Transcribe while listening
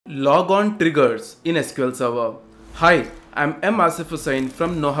Logon triggers in SQL Server. Hi, I'm M. Asif Hussain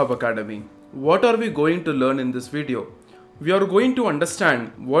from KnowHow Academy. What are we going to learn in this video? We are going to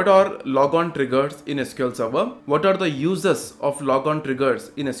understand what are logon triggers in SQL Server, what are the uses of logon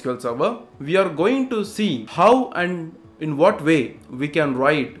triggers in SQL Server. We are going to see how and in what way we can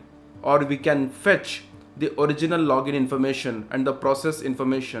write or we can fetch the original login information and the process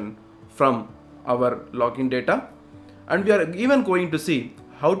information from our login data. And we are even going to see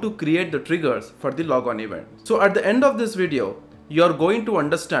how to create the triggers for the logon event. So at the end of this video, you are going to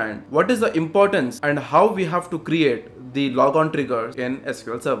understand what is the importance and how we have to create the logon triggers in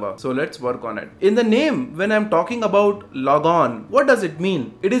SQL Server. So let's work on it. In the name, when I'm talking about logon, what does it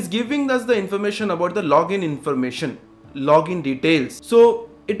mean? It is giving us the information about the login information, login details. So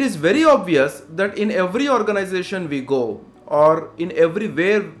it is very obvious that in every organization we go, or in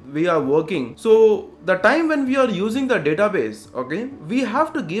everywhere we are working, so the time when we are using the database, okay, we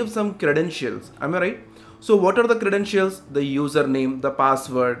have to give some credentials. Am I right? So what are the credentials? The username, the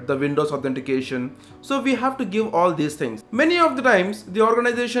password, the Windows authentication. So we have to give all these things. Many of the times the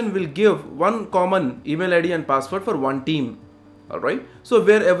organization will give one common email ID and password for one team. Alright, so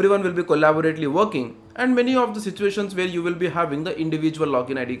where everyone will be collaboratively working, and many of the situations where you will be having the individual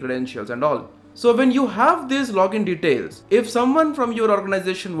login ID credentials and all. So when you have these login details, if someone from your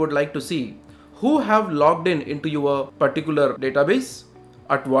organization would like to see who have logged in into your particular database,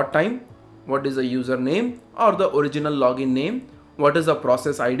 at what time, what is the username or the original login name, what is the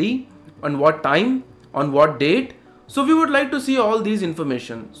process ID, on what time, on what date. So we would like to see all these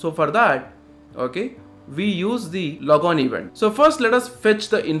information. So for that, okay, we use the logon event. So first let us fetch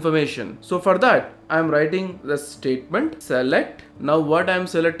the information. So for that, I am writing the statement select. Now what I am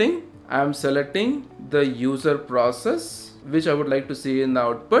selecting? I am selecting the user process, which I would like to see in the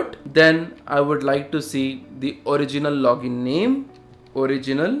output. Then I would like to see the original login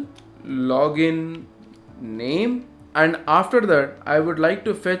name, and after that I would like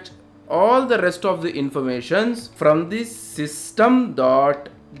to fetch all the rest of the informations from the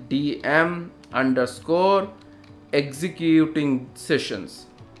system.dm_executing sessions.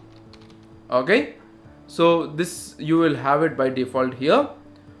 Okay, so this you will have it by default here.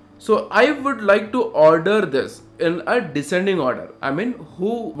 So I would like to order this in a descending order. I mean,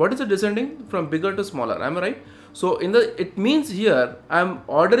 what is the descending? From bigger to smaller, am I right? So it means here I am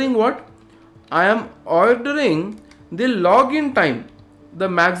ordering what? I am ordering the login time. The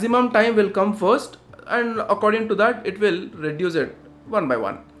maximum time will come first, and according to that it will reduce it one by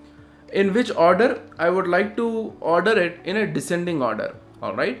one. In which order? I would like to order it in a descending order.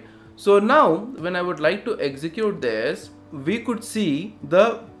 Alright. So now when I would like to execute this, we could see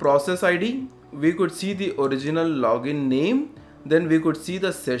the process ID, we could see the original login name, then we could see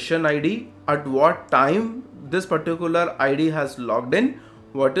the session ID, at what time this particular ID has logged in,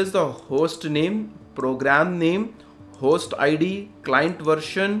 what is the host name, program name, host ID, client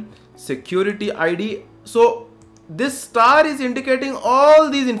version, security ID. So this star is indicating all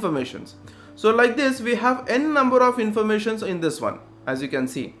these informations. So like this we have n number of informations in this one, as you can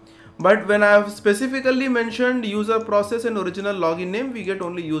see. But when I have specifically mentioned user process and original login name, we get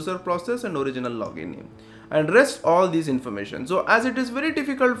only user process and original login name, and rest all these information. So as it is very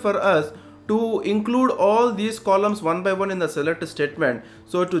difficult for us to include all these columns one by one in the select statement,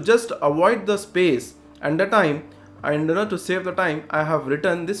 so to just avoid the space and the time, and to save the time, I have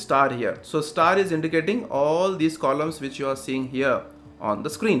written this star here. So star is indicating all these columns which you are seeing here on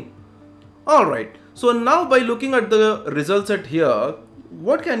the screen. Alright, so now by looking at the result set here,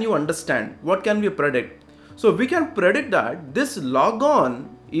 what can you understand? What can we predict? So we can predict that this logon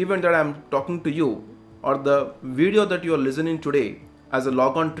event that I am talking to you, or the video that you are listening today as a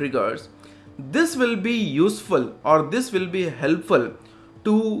logon triggers, this will be useful, or this will be helpful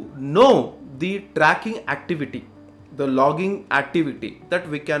to know the tracking activity, the logging activity, that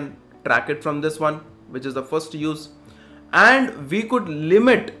we can track it from this one, which is the first use, and we could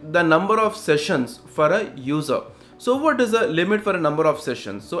limit the number of sessions for a user. So what is the limit for a number of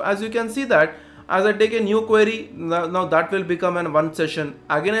sessions? So as you can see that as I take a new query, now that will become an one session.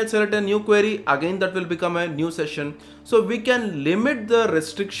 Again I select a new query, again that will become a new session. So we can limit the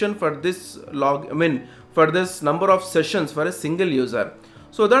restriction for this for this number of sessions for a single user.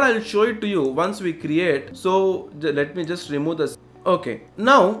 So that I'll show it to you once we create. So let me just remove this. Okay,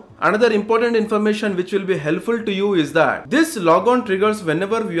 now another important information which will be helpful to you is that this logon triggers,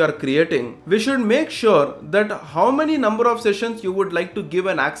 whenever we are creating, we should make sure that how many number of sessions you would like to give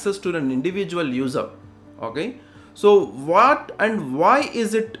an access to an individual user. Okay, so what and why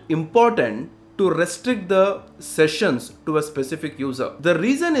is it important to restrict the sessions to a specific user? The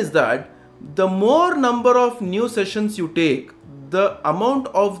reason is that the more number of new sessions you take, the amount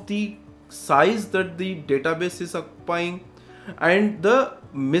of the size that the database is occupying, and the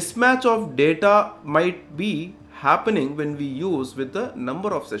mismatch of data might be happening when we use with the number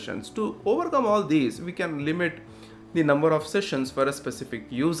of sessions. To overcome all these, we can limit the number of sessions for a specific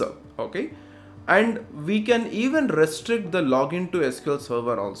user, okay? And we can even restrict the login to SQL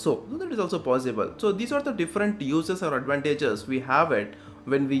Server also. So that is also possible. So these are the different uses or advantages we have it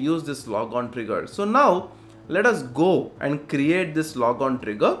when we use this logon trigger. So now let us go and create this logon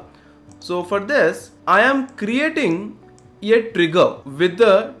trigger. So for this, I am creating a trigger with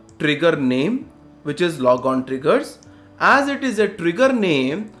the trigger name, which is logon triggers. As it is a trigger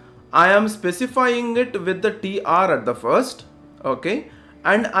name, I am specifying it with the TR at the first, okay?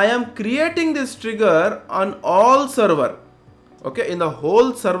 And I am creating this trigger on all server, okay, in the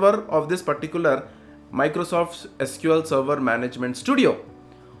whole server of this particular Microsoft SQL Server Management Studio.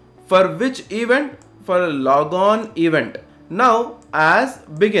 For which event? For a logon event. Now as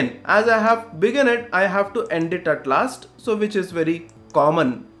begin, as I have begin it, I have to end it at last. So which is very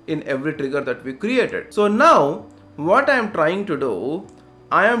common in every trigger that we created. So now what I am trying to do,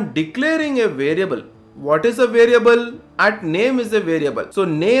 I am declaring a variable. What is a variable? At name is a variable. So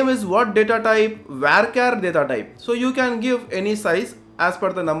name is what data type? Varchar data type. So you can give any size as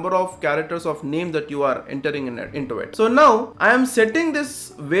per the number of characters of name that you are entering into it. So now I am setting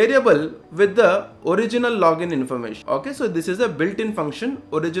this variable with the original login information. Okay, so this is a built-in function,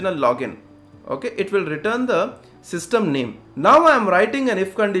 original login. Okay, it will return the system name. Now I am writing an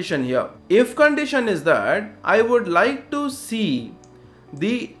if condition here. If condition is that I would like to see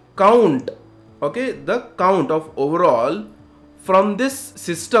the count, okay, the count of overall from this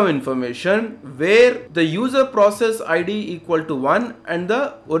system information where the user process ID equal to 1 and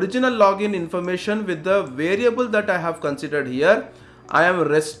the original login information with the variable that I have considered here, I am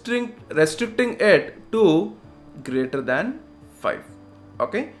restricting it to greater than 5.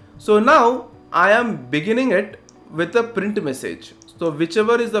 Okay, so now I am beginning it with a print message. So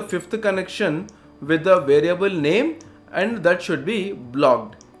whichever is the fifth connection with the variable name, and that should be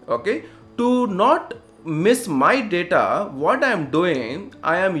blocked. Okay, to not miss my data, what I am doing,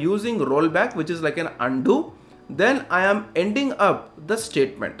 I am using rollback, which is like an undo. Then I am ending up the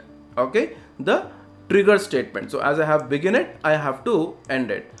statement, okay, the trigger statement. So as I have begin it, I have to end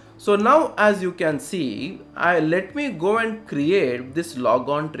it. So now as you can see, let me go and create this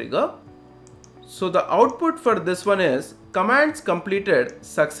logon trigger. So the output for this one is commands completed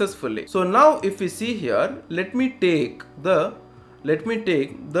successfully. So now if we see here, let me take the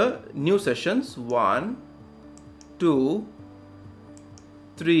new sessions 1, 2,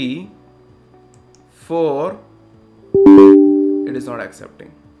 3, 4. It is not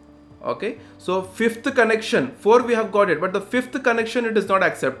accepting. Okay, so fifth connection, 4 we have got it, but the fifth connection it is not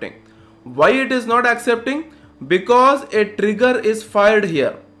accepting. Why it is not accepting? Because a trigger is fired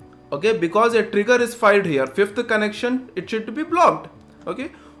here. Okay, because a trigger is fired here. Fifth connection, it should be blocked.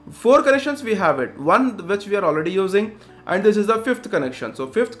 Okay, 4 connections we have it, one which we are already using, and this is the fifth connection. So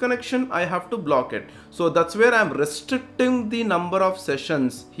fifth connection, I have to block it. So that's where I am restricting the number of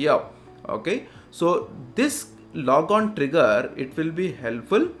sessions here. Okay, so this logon trigger, it will be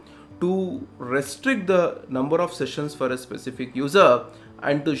helpful to restrict the number of sessions for a specific user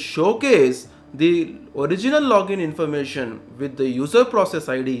and to showcase the original login information with the user process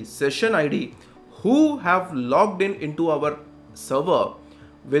ID, session ID, who have logged into our server,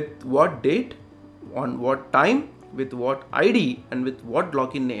 with what date, on what time, with what ID, and with what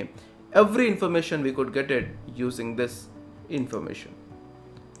login name. Every information we could get it using this information.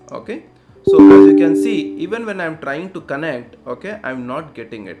 Okay, so as you can see, even when I'm trying to connect, okay, I'm not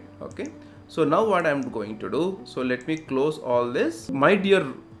getting it. Okay, so now what I'm going to do, so let me close all this. My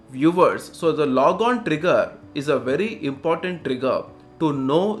dear viewers, so the logon trigger is a very important trigger to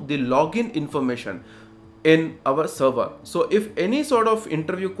know the login information in our server. So if any sort of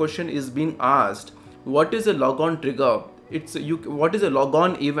interview question is being asked, what is a logon trigger, what is a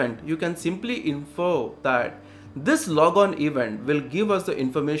logon event, you can simply info that this logon event will give us the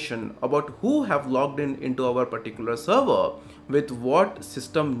information about who have logged into our particular server, with what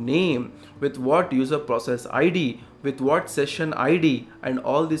system name, with what user process ID, with what session ID, and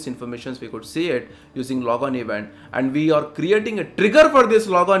all these informations we could see it using logon event. And we are creating a trigger for this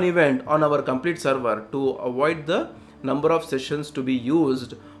logon event on our complete server to avoid the number of sessions to be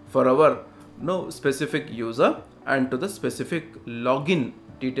used for our specific user and to the specific login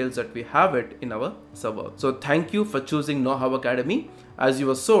details that we have it in our server. So thank you for choosing KnowHow Academy as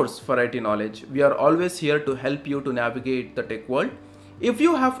your source for IT knowledge. We are always here to help you to navigate the tech world. If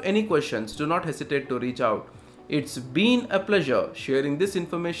you have any questions, do not hesitate to reach out. It's been a pleasure sharing this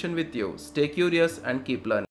information with you. Stay curious and keep learning.